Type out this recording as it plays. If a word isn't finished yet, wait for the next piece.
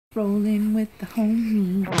Rolling with the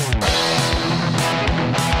homie.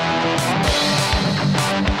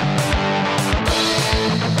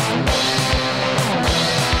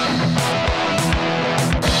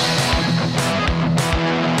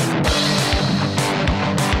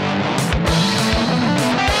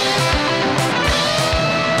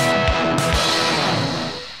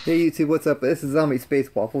 Hey YouTube, what's up? This is Zombie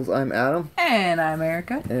Space Waffles. I'm Adam. And I'm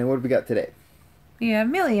Erica. And what do we got today? We have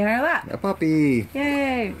Millie in our lap. A puppy!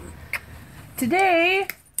 Yay! Today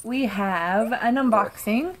we have an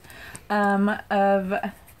unboxing of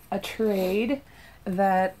a trade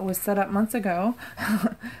that was set up months ago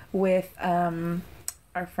with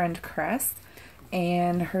our friend Cress,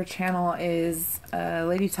 and her channel is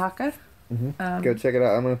Lady Taka. Go check it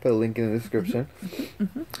out. I'm going to put a link in the description.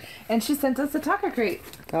 And she sent us a Taka crate.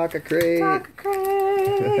 Taka crate! Taka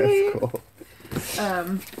crate! That's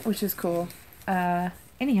cool. Which is cool.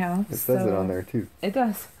 Anyhow. It says it on there too. It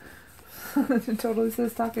does. It totally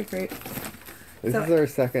says Taka crate. This is our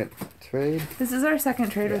second trade. This is our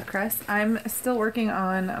second trade with Cress. I'm still working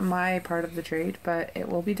on my part of the trade, but it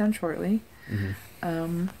will be done shortly. You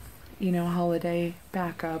know, holiday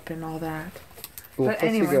backup and all that. Well, but plus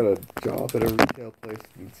anyway. you got a job at a retail place.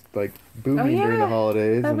 It's like booming during the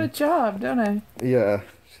holidays. I have a job, don't I? Yeah,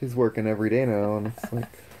 she's working every day now, and it's like...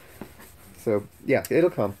 So, yeah, it'll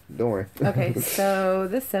come. Don't worry. Okay, so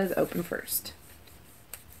this says open first.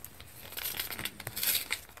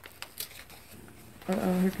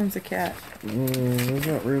 Uh-oh, here comes a cat. There's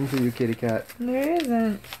not room for you, kitty cat. There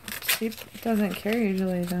isn't. She doesn't care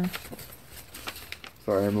usually, though.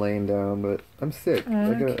 Sorry, I'm laying down, but I'm sick.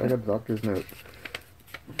 I got a doctor's note.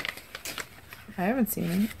 I haven't seen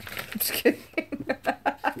it. I'm just kidding.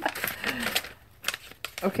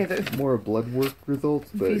 Okay, More blood work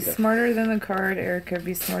results, but... Be smarter than the card, Erica.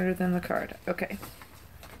 Be smarter than the card. Okay.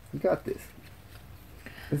 You got this.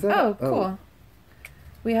 Is that cool.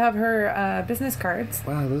 We have her business cards.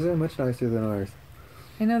 Wow, those are much nicer than ours.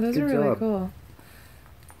 I know, those Good are really job. cool.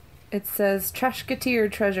 It says,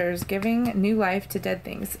 Trashketeer treasures, giving new life to dead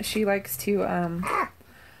things. She likes to, I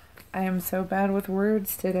am so bad with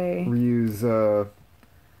words today. Reuse,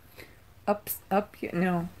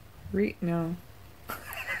 no.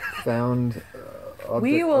 Found,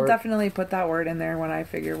 We will art. definitely put that word in there when I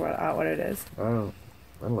figure out what it is. I don't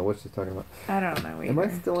know what she's talking about. I don't know either. Am I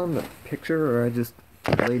still on the picture, or I just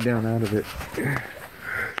laid down out of it?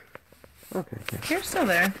 Okay. You're still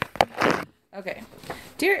there. Okay.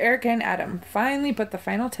 Dear Erica and Adam, finally put the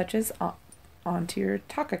final touches onto your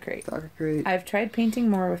Taka crate. Taka crate. I've tried painting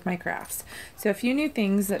more with my crafts, so a few new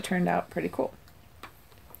things that turned out pretty cool.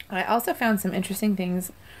 I also found some interesting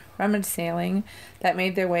things rummage sailing that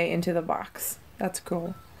made their way into the box. That's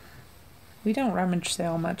cool. We don't rummage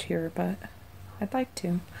sale much here, but I'd like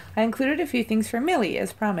to. I included a few things for Millie,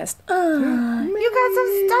 as promised. You got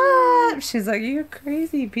some stuff! She's like, you're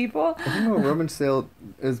crazy, people. I don't know rummage sale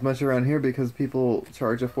as much around here because people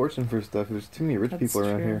charge a fortune for stuff. There's too many rich people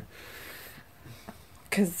around here.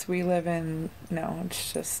 Because we live in... No,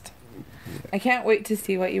 it's just... I can't wait to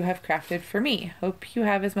see what you have crafted for me. Hope you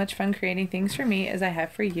have as much fun creating things for me as I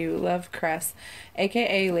have for you. Love, Cress,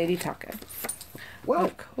 a.k.a. Lady Taka. Well,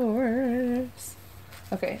 of course.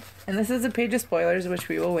 Okay, and this is a page of spoilers, which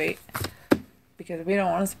we will wait, because we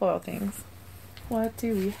don't want to spoil things. What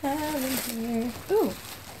do we have in here? Ooh.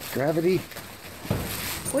 gravity.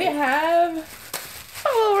 We have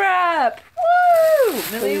bubble wrap! Woo!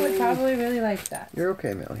 Millie would probably really like that. You're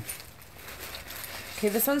okay, Millie. Okay,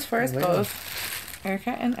 this one's for us both,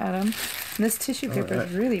 Erica and Adam. And this tissue paper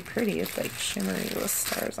is really pretty. It's like shimmery with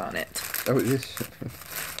stars on it. Oh, it is.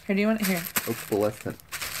 Here, do you want it? Here. Opalescent.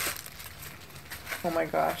 Oh my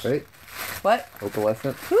gosh. Right? What?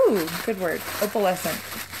 Opalescent. Ooh, good word. Opalescent.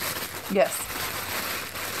 Yes.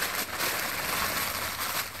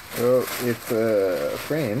 Oh, it's a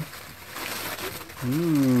frame.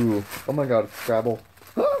 Ooh. Oh my god, it's Scrabble.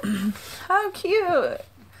 How cute.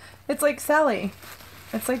 It's like Sally.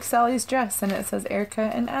 It's like Sally's dress, and it says Erica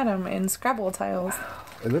and Adam in Scrabble tiles.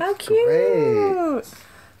 It looks How cute! great.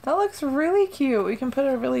 That looks really cute. We can put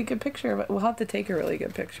a really good picture of it. We'll have to take a really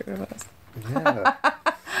good picture of us. Yeah.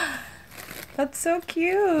 That's so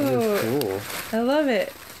cute. That is cool. I love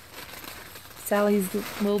it. Sally's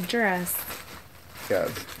little dress. Yeah.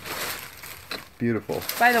 It's beautiful.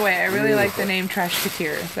 By the way, I really like the name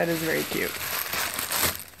Trashketeer. That is very cute.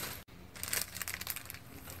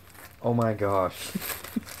 Oh my gosh.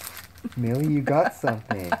 Millie, you got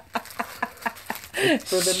something. It's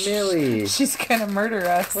for the Millie. She's gonna murder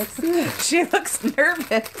us. What's this? She looks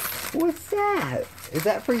nervous. What's that? Is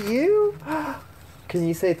that for you? Can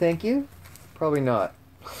you say thank you? Probably not.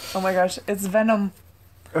 Oh my gosh, it's Venom.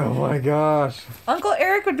 Oh my gosh. Uncle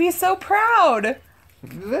Eric would be so proud.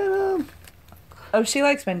 Venom. Oh, she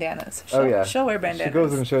likes bandanas. Oh yeah. She'll wear bandanas. She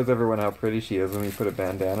goes and shows everyone how pretty she is when we put a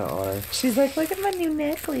bandana on her. She's like, look at my new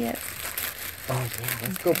necklace. Oh yeah,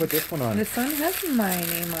 let's go put this one on. This one has my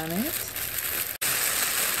name on it.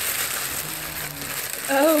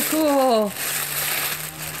 Oh, cool.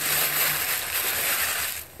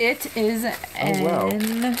 It is wow.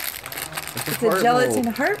 It's a gelatin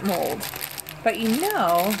heart mold. But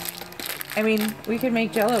I mean, we could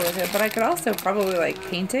make Jello with it, but I could also probably like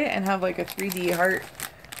paint it and have like a 3D heart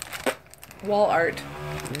wall art.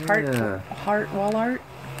 Yeah. Heart wall art.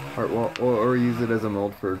 Heart wall, or use it as a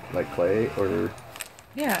mold for like clay, or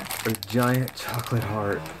Yeah. a giant chocolate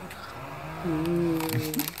heart. Ooh.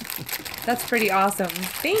 That's pretty awesome.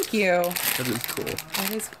 Thank you. That is cool.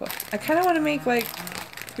 That is cool. I kind of want to make like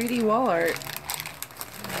 3D wall art.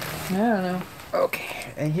 I don't know.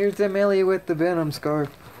 Okay, and here's Amelia with the Venom scarf.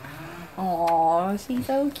 Aw, she's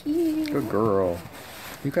so cute. Good girl.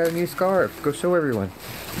 You got a new scarf. Go show everyone.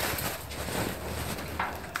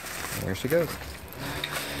 There she goes.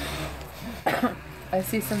 I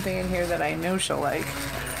see something in here that I know she'll like.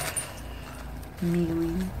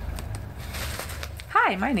 Mealy.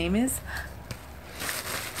 Hi, my name is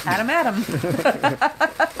Adam.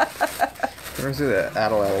 Remember that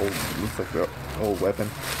Addle looks like the old weapon.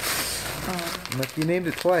 Oh. Like you named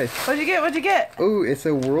it twice. What'd you get? What'd you get? Oh, it's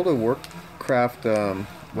a World of Warcraft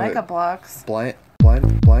Mega blocks. blind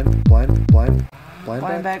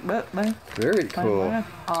Back book. Very cool. But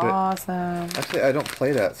Awesome. actually, I don't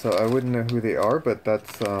play that, so I wouldn't know who they are. But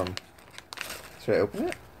that's Should I open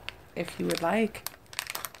it? If you would like.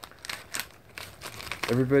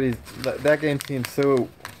 That game seems so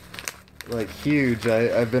like huge.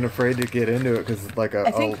 I've been afraid to get into it because it's like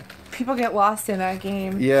I think people get lost in that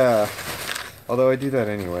game. Yeah. Although I do that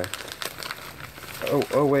anyway.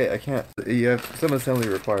 Oh wait, I can't. You have some assembly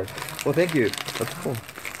required. Well, thank you. That's cool.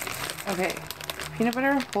 Okay. Peanut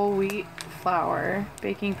butter, whole wheat, flour,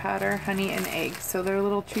 baking powder, honey, and eggs. So they're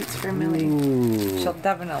little treats for Millie. Ooh. She'll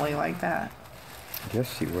definitely like that.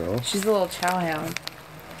 Yes, she will. She's a little chow hound.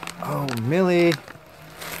 Oh, Millie.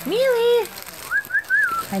 Millie!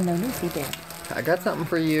 Hello, Lucy Bear. I got something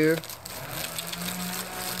for you.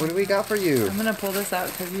 What do we got for you? I'm gonna pull this out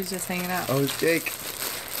because he's just hanging out. Oh, it's Jake.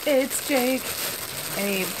 It's Jake.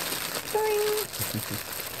 Abe. Boing.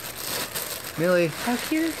 Millie. How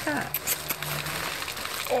cute is that?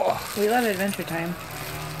 Oh, we love Adventure Time.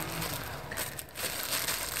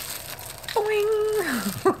 Boing.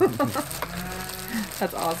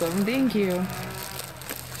 That's awesome. Thank you.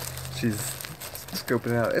 She's scoping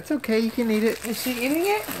it out. It's okay, you can eat it. Is she eating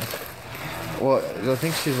it? Well, I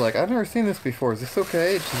think she's like, I've never seen this before. Is this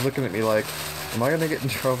okay? And she's looking at me like, am I gonna get in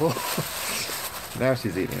trouble? Now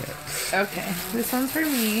she's eating it. Okay, this one's for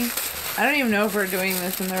me. I don't even know if we're doing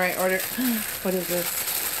this in the right order. What is this?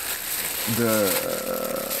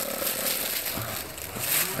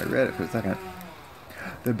 I read it for a second.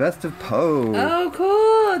 The Best of Poe. Oh,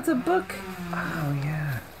 cool! It's a book. Oh,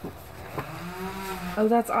 yeah. Oh,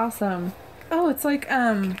 that's awesome. Oh, it's like,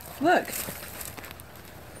 look.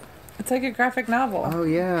 It's like a graphic novel Oh,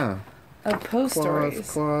 yeah. of Poe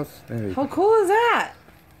stories. Claws. There you How go. cool is that?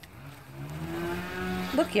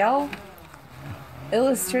 Look, y'all.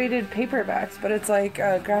 Illustrated paperbacks, but it's like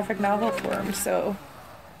a graphic novel form, so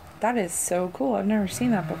that is so cool. I've never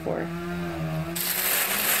seen that before.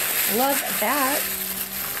 Love that.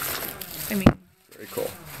 I mean, Very cool.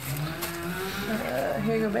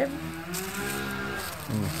 here you go, babe.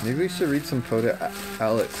 Maybe we should read some Poe to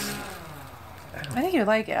Alex. I think you'd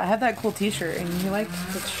like it. I have that cool t-shirt, and he liked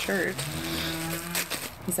the shirt.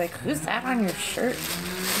 He's like, who's that on your shirt?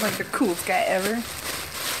 I'm like the coolest guy ever.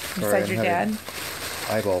 Besides your dad.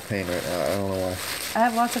 Eyeball pain right now. I don't know why. I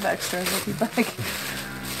have lots of extras if you'd like.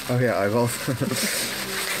 Oh, yeah, eyeballs.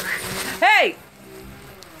 Hey!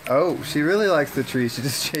 Oh, she really likes the tree. She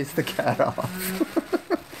just chased the cat off.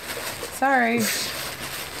 Sorry.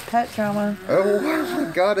 Pet trauma. Oh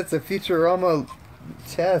my god, it's a Futurama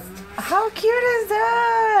chest. How cute is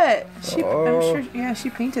that? I'm Oh. sure, yeah, she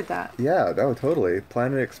painted that. Yeah, no, totally.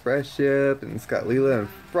 Planet Express ship, and it's got Leela and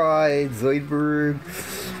Fry, Zoidberg,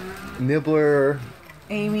 Nibbler,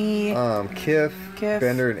 Amy. Kif,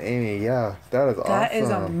 Bender, and Amy. Yeah, that is awesome. That is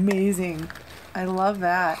amazing. I love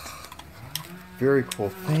that. Very cool.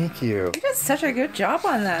 Thank you. You did such a good job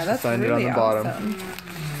on that. That's Signed it really on the bottom. awesome.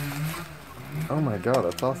 Oh my god,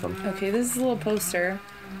 that's awesome. Okay, this is a little poster.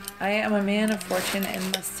 I am a man of fortune and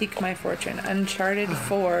must seek my fortune. Uncharted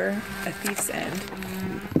 4, A Thief's End.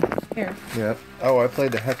 Here. Yep. Oh, I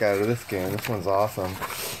played the heck out of this game. This one's awesome.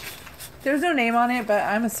 There's no name on it, but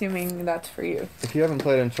I'm assuming that's for you. If you haven't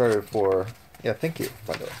played Uncharted 4, yeah, thank you,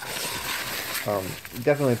 by the way.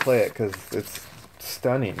 Definitely play it because it's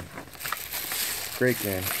stunning. Great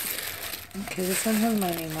game. Okay, this one has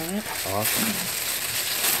my name on it. Awesome.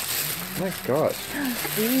 My gosh.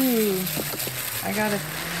 Ooh, I got a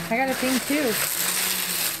thing too.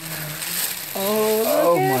 Oh,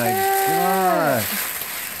 look at my gosh.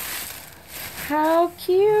 How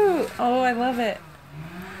cute. Oh, I love it.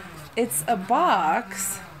 It's a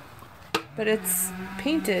box, but it's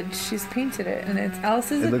painted. She's painted it, and it's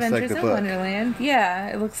Alice's It looks like Adventures the in book. Wonderland. Yeah,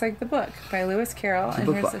 it looks like the book by Lewis Carroll. It's a And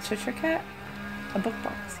book here's box. the Cheshire Cat. A book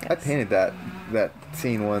box, yes. I painted that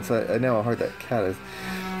scene once. I know how hard that cat is.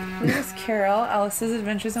 Lewis Carroll, Alice's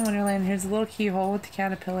Adventures in Wonderland. Here's a little keyhole with the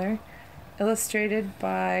caterpillar. Illustrated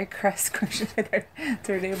by Crest. It's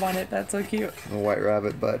her name on it. That's so cute. A white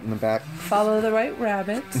rabbit butt in the back. Follow the white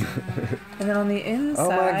rabbit. And then on the inside...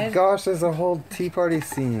 Oh my gosh, there's a whole tea party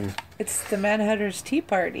scene. It's the Mad Hatter's Tea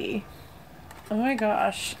Party. Oh my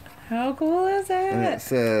gosh. How cool is it? And it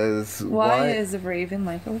says... Why is a raven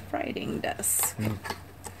like a writing desk?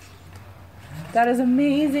 That is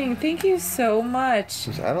amazing. Thank you so much.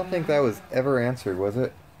 I don't think that was ever answered, was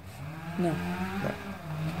it? No. No.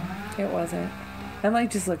 It wasn't. I'm like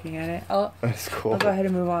just looking at it. That's cool. I'll go ahead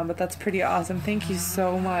and move on, but that's pretty awesome. Thank you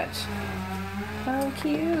so much. How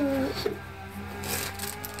cute.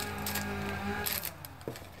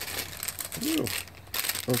 Ooh.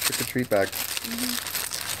 Little trick-or-treat bag.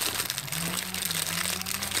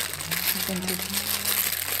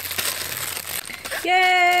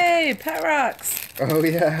 Yay! Pet rocks. Oh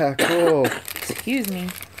yeah, cool. Excuse me.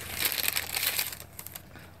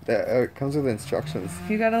 It comes with instructions.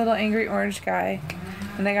 You got a little angry orange guy,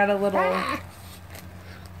 and I got a little guy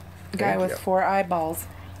Thank with you. 4 eyeballs.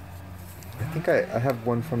 I think I have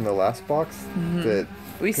one from the last box that...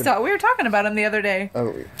 We were talking about him the other day.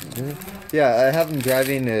 Oh, really? Yeah, I have him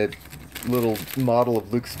driving a little model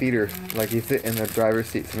of Luke's speeder. Like, he's sitting in the driver's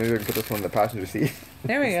seat, so maybe I can put this one in the passenger seat.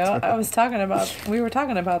 There we go. We were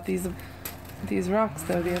talking about these rocks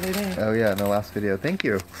though the other day. Oh yeah, in the last video. Thank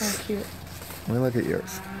you. How cute. Let me look at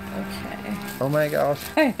yours. Okay. Oh my gosh.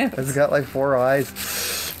 It's got like 4 eyes.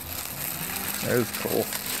 That is cool.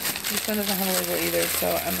 This one doesn't have a label either, so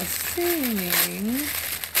I'm assuming...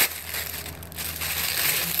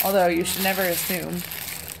 Although, you should never assume.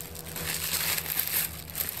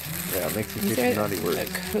 Yeah, it makes you These say are naughty words.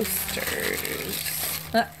 the coasters.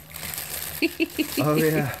 Oh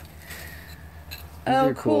yeah. Oh,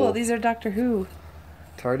 are cool. cool. These are Doctor Who.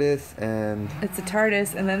 TARDIS and... It's a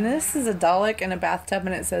TARDIS, and then this is a Dalek in a bathtub,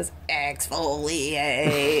 and it says,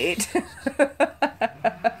 exfoliate.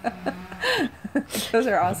 Those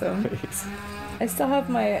are awesome. Nice. I still have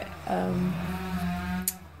my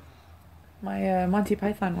Monty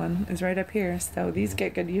Python one is right up here, so these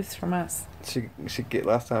get good use from us.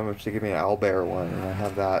 Last time she gave me an owlbear one, and I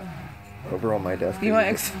have that over on my desk. You want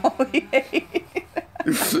exfoliate?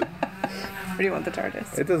 Or do you want the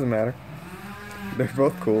TARDIS? It doesn't matter. They're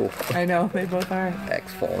both cool. I know, they both are.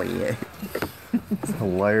 Exfoliate. It's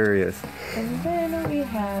hilarious. And then we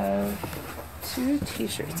have 2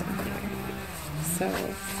 t-shirts in here. So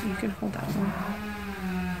you can hold that one.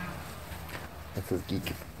 That says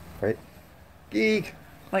geek, right? Geek!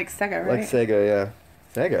 Like Sega, right? Like Sega, yeah.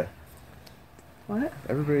 Sega. What?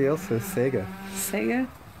 Everybody else says Sega. Sega?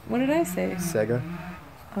 What did I say? Sega.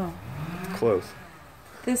 Oh. Close.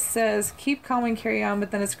 This says, keep calm and carry on,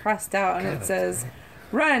 but then it's crossed out and it says,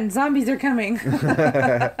 run, zombies are coming.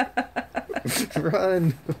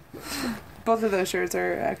 Run! Both of those shirts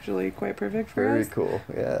are actually quite perfect for Very us. cool,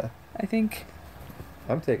 yeah. I think,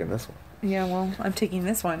 I'm taking this one. yeah, well, I'm taking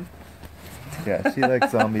this one. Yeah, she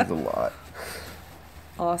likes zombies a lot.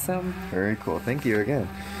 Awesome. Very cool. Thank you again.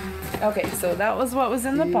 Okay, so that was what was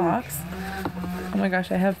in the box. Oh my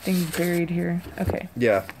gosh, I have things buried here. Okay.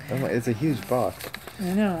 Yeah, it's a huge box.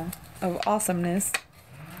 I know. Of awesomeness.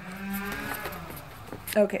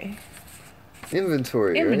 Okay.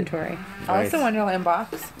 Inventory, right? Inventory. Nice. Alice in Wonderland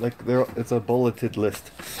box. Like, it's a bulleted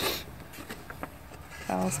list.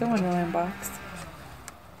 Alice in Wonderland box.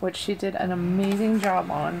 Which she did an amazing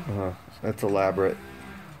job on. Uh-huh. That's elaborate.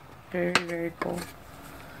 Very, very cool.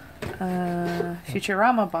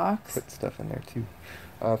 Futurama box. Put stuff in there, too.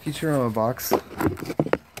 Futurama box.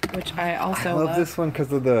 Which I also I love. love this one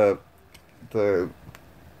because of the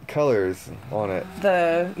colors on it.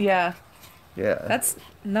 Yeah. Yeah. That's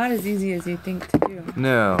not as easy as you think to do.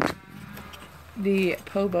 No. The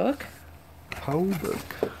Poe book. Poe book.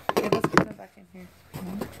 Okay, let's put that back in here.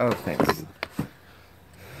 Oh, thanks.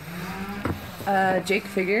 Jake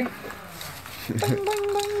figure. Boing,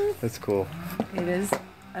 boing, boing. That's cool. It is.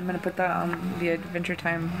 I'm gonna put that on the Adventure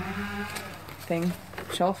Time thing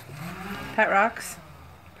shelf. Pet Rocks.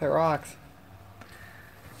 Pet Rocks.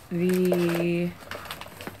 The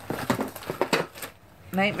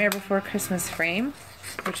Nightmare Before Christmas frame,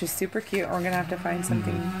 which is super cute. We're gonna have to find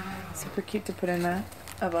something super cute to put in that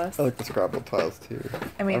of us. I like the Scrabble tiles too.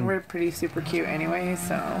 I mean, we're pretty super cute anyway,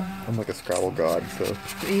 so. I'm like a Scrabble god, so.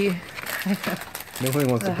 The Nobody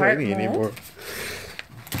wants to play me anymore.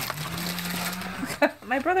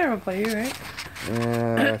 My brother will play you, right?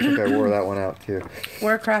 I think I wore that one out too.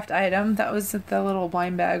 Warcraft item. That was the little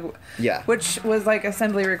blind bag. Yeah. Which was like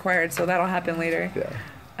assembly required, so that'll happen later. Yeah.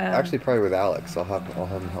 Actually, probably with Alex. I'll have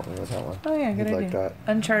him help me with that one. Oh yeah, good He'd idea. like that.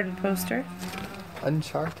 Uncharted poster.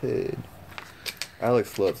 Uncharted.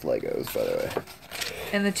 Alex loves Legos, by the way.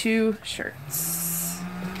 And the 2 shirts.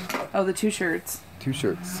 Oh, the 2 shirts. 2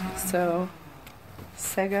 shirts. So,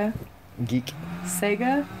 Sega. Geek.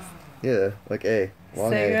 Sega. Yeah, like A.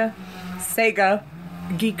 Long Sega. Sega.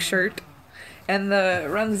 Geek shirt. And the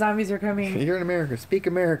Run the Zombies Are A. Coming. You're in America. Speak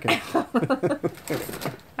American.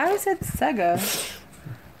 I said Sega.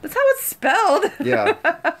 That's how it's spelled. Yeah.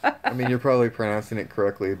 I mean, you're probably pronouncing it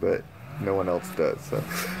correctly, but no one else does, so.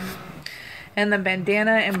 And the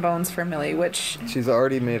bandana and bones for Millie, which She's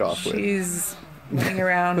already made off with. she's running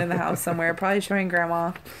around in the house somewhere, probably showing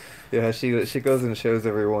Grandma. Yeah, she goes and shows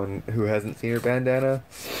everyone who hasn't seen her bandana.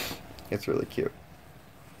 It's really cute.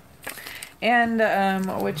 And,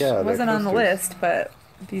 which Yeah, wasn't on the coasters. list, but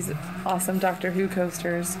these awesome Doctor Who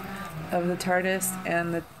coasters of the TARDIS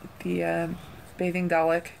and the bathing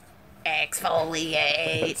Dalek.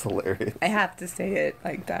 Exfoliate. That's hilarious. I have to say it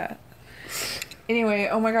like that. Anyway,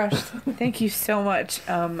 oh my gosh, thank you so much.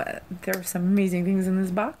 There were some amazing things in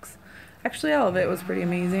this box. Actually, all of it was pretty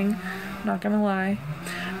amazing. I'm not gonna lie.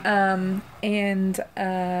 And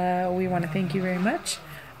we want to thank you very much.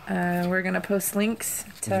 We're gonna post links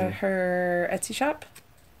to her Etsy shop,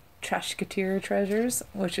 Trashketeer Treasures,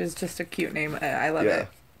 which is just a cute name. I love it.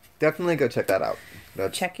 Definitely go check that out.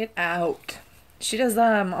 Check it out. She does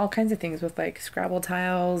all kinds of things with like Scrabble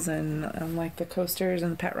tiles and like the coasters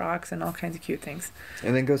and the Pet Rocks and all kinds of cute things.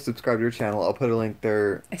 And then go subscribe to her channel. I'll put a link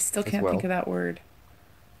there. I still can't think of that word.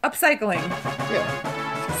 Upcycling. Yeah.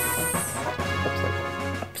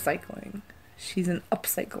 Upcycling. She's an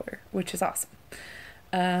upcycler, which is awesome.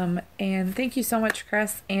 And thank you so much,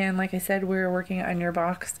 Chris. And like I said, we're working on your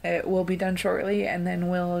box. It will be done shortly, and then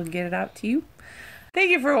we'll get it out to you. Thank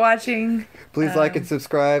you for watching. Please like and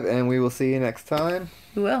subscribe, and we will see you next time.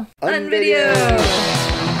 We will. Unvideo.